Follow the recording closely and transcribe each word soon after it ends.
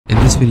In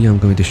this video, I'm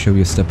going to show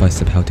you step by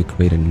step how to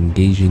create an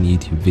engaging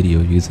YouTube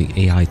video using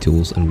AI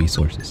tools and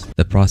resources.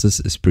 The process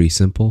is pretty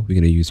simple. We're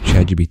going to use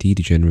ChatGPT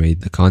to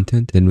generate the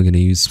content. Then we're going to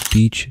use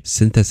speech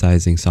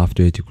synthesizing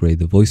software to create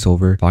the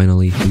voiceover.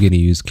 Finally, we're going to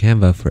use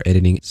Canva for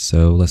editing.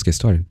 So let's get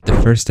started.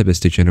 The first step is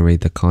to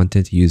generate the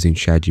content using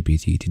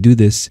ChatGPT. To do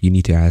this, you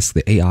need to ask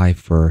the AI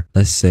for,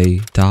 let's say,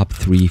 top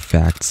 3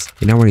 facts.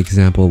 In our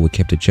example, we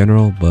kept it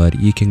general, but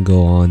you can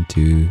go on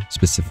to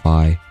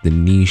specify the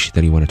niche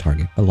that you want to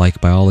target,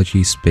 like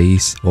biology, space,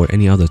 or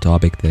any other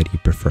topic that you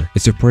prefer.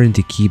 It's important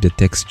to keep the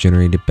text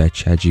generated by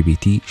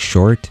ChatGPT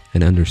short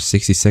and under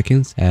 60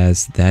 seconds,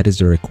 as that is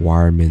the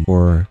requirement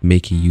for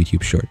making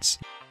YouTube shorts.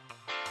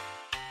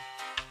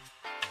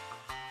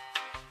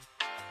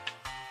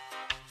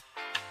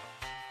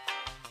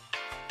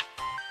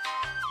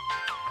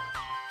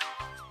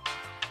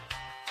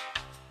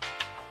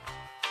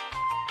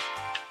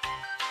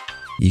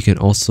 You can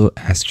also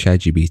ask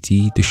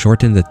ChatGPT to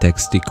shorten the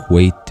text to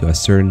equate to a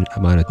certain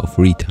amount of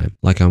read time.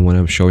 Like what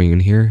I'm showing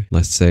in here,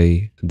 let's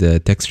say the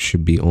text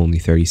should be only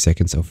 30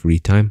 seconds of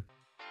read time.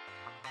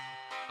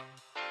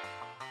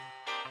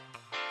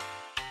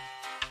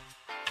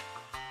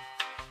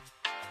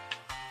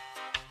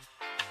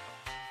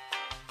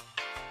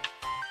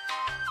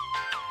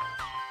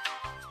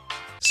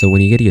 So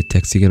when you get your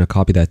text, you're going to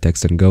copy that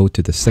text and go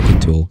to the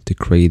second tool to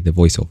create the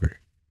voiceover.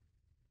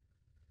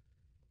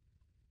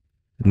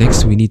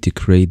 Next, we need to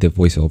create the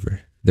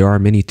voiceover. There are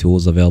many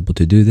tools available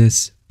to do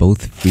this,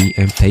 both free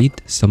and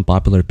paid. Some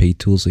popular paid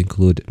tools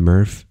include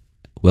Murph,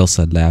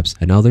 Wellset Labs,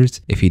 and others.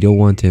 If you don't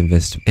want to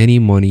invest any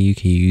money, you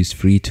can use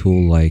free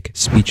tool like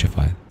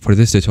Speechify. For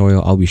this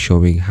tutorial, I'll be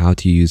showing how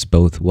to use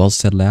both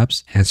Wellset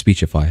Labs and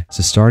Speechify.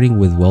 So starting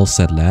with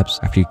Wellset Labs,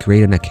 after you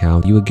create an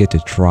account, you will get to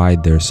try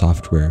their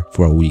software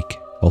for a week.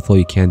 Although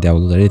you can't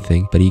download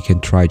anything, but you can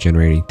try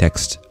generating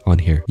text on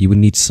here. You would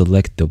need to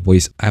select the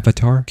voice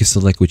avatar. You can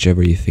select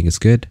whichever you think is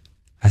good.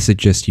 I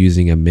suggest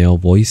using a male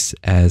voice,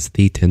 as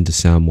they tend to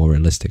sound more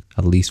realistic,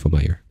 at least for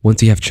my ear.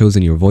 Once you have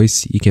chosen your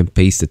voice, you can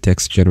paste the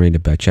text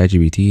generated by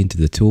ChatGPT into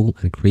the tool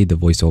and create the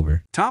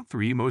voiceover. Top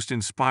 3 most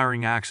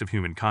inspiring acts of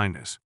human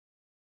kindness.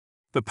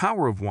 The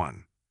power of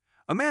one.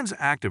 A man's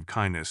act of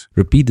kindness.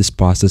 Repeat this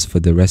process for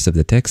the rest of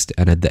the text,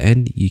 and at the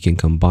end, you can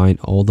combine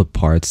all the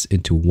parts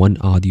into one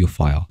audio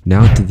file.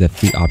 Now to the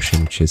free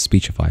option, which is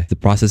Speechify. The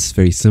process is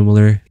very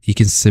similar. You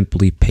can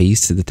simply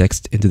paste the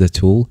text into the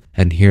tool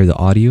and hear the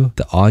audio.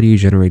 The audio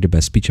generated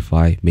by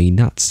Speechify may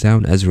not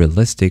sound as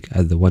realistic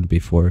as the one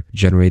before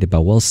generated by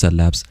Wellset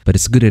Labs, but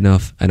it's good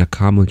enough and a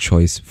common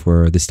choice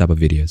for this type of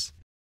videos.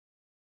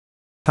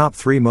 Top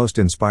 3 most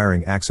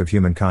inspiring acts of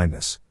human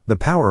kindness. The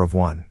power of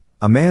one.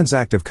 A man's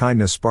act of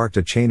kindness sparked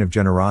a chain of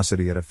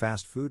generosity at a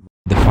fast food.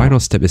 The final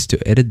step is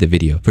to edit the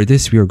video. For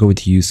this, we are going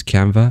to use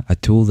Canva, a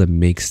tool that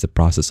makes the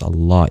process a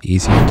lot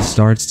easier. To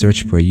start,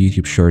 search for a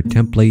YouTube short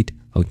template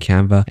on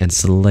Canva and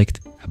select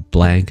a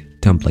blank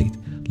template.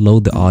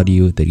 Load the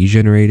audio that you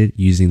generated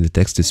using the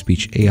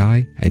text-to-speech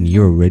AI, and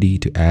you're ready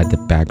to add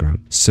the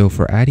background. So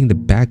for adding the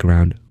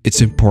background,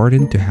 it's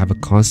important to have a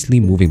constantly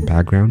moving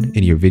background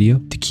in your video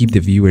to keep the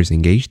viewers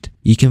engaged.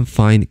 You can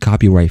find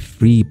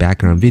copyright-free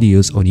background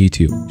videos on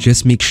YouTube.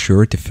 Just make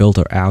sure to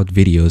filter out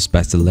videos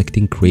by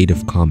selecting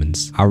Creative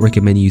Commons. I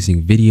recommend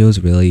using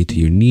videos related to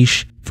your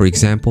niche. For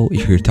example,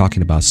 if you're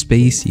talking about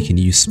space, you can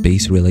use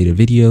space-related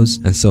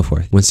videos and so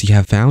forth. Once you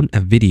have found a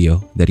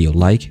video that you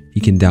like,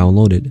 you can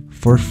download it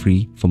for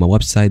free from a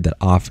website that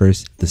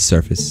offers the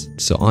service.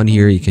 So on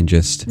here, you can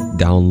just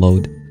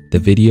download the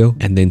video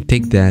and then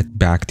take that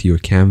back to your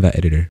Canva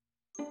editor.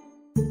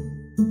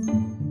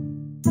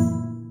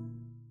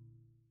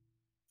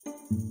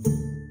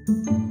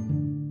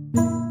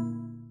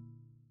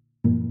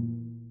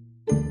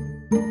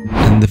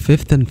 And the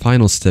fifth and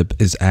final step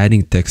is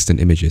adding text and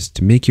images.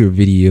 To make your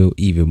video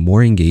even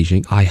more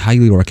engaging, I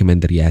highly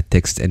recommend that you add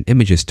text and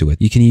images to it.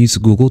 You can use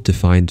Google to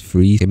find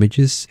free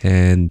images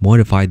and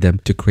modify them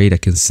to create a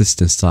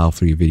consistent style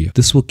for your video.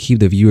 This will keep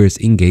the viewers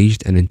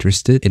engaged and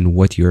interested in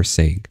what you're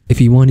saying.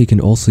 If you want, you can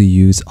also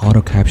use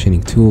auto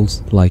captioning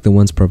tools like the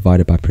ones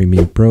provided by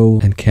Premiere Pro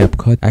and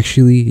CapCut.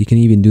 Actually, you can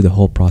even do the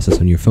whole process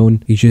on your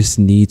phone. You just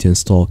need to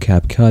install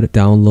CapCut,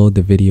 download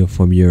the video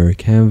from your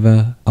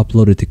Canva,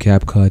 upload it to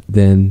CapCut,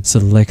 then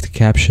select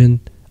caption,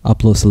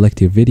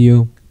 select your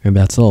video, and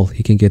that's all.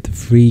 You can get the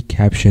free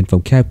caption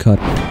from CapCut.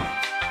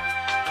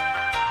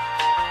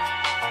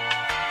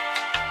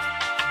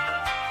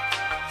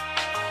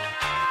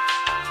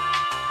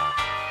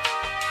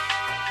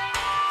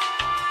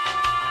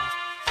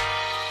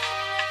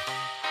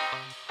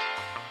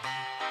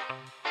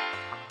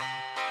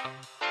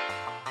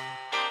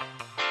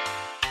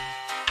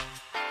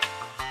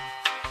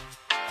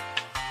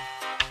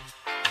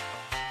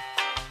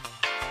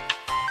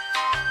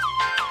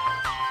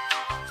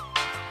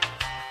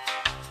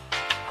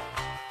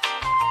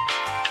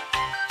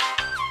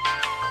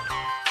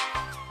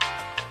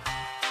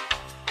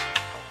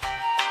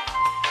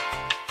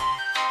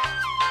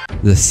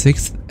 The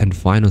sixth and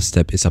final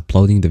step is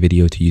uploading the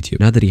video to YouTube.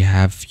 Now that you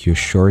have your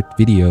short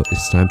video,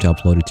 it's time to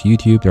upload it to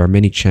YouTube. There are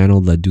many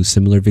channels that do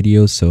similar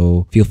videos,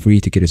 so feel free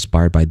to get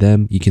inspired by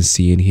them. You can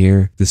see in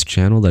here this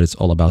channel that is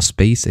all about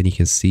space, and you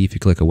can see if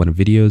you click on one of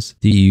the videos,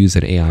 do you use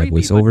an AI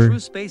voiceover?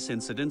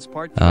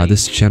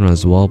 This channel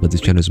as well, but this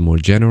channel is more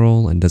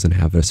general and doesn't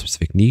have a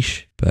specific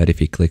niche. But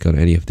if you click on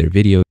any of their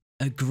videos,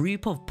 a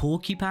group of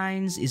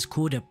porcupines is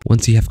called a...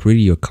 Once you have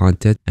created your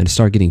content and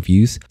start getting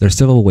views, there are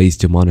several ways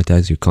to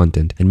monetize your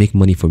content and make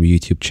money from your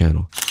YouTube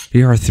channel.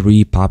 Here are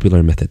 3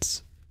 popular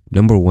methods.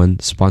 Number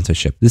 1,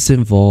 sponsorship. This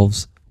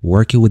involves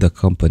working with a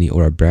company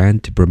or a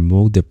brand to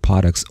promote their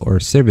products or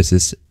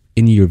services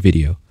in your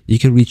video. You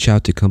can reach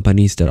out to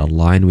companies that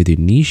align with your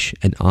niche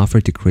and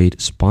offer to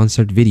create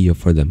sponsored video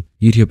for them.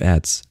 YouTube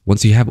ads.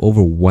 Once you have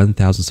over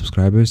 1,000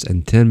 subscribers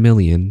and 10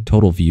 million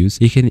total views,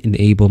 you can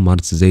enable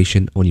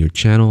monetization on your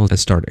channel and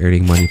start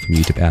earning money from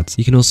YouTube ads.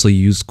 You can also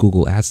use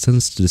Google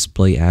AdSense to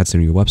display ads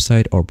on your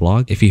website or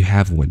blog if you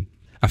have one.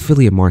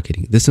 Affiliate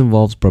marketing. This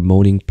involves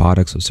promoting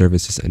products or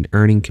services and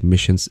earning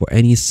commissions for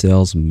any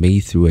sales made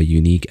through a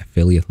unique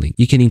affiliate link.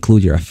 You can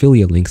include your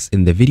affiliate links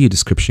in the video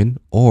description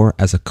or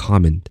as a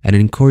comment and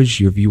encourage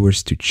your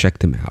viewers to check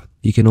them out.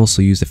 You can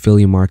also use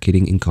affiliate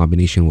marketing in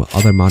combination with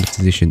other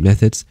monetization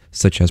methods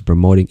such as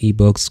promoting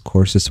ebooks,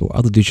 courses, or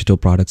other digital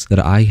products that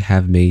I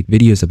have made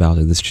videos about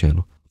in this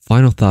channel.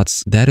 Final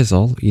thoughts, that is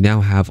all. You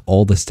now have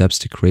all the steps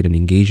to create an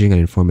engaging and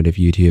informative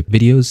YouTube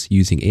videos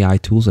using AI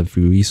tools and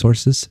free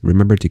resources.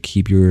 Remember to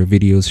keep your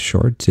videos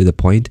short, to the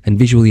point, and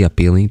visually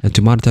appealing, and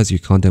to monetize your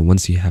content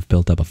once you have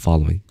built up a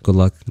following. Good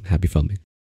luck and happy filming.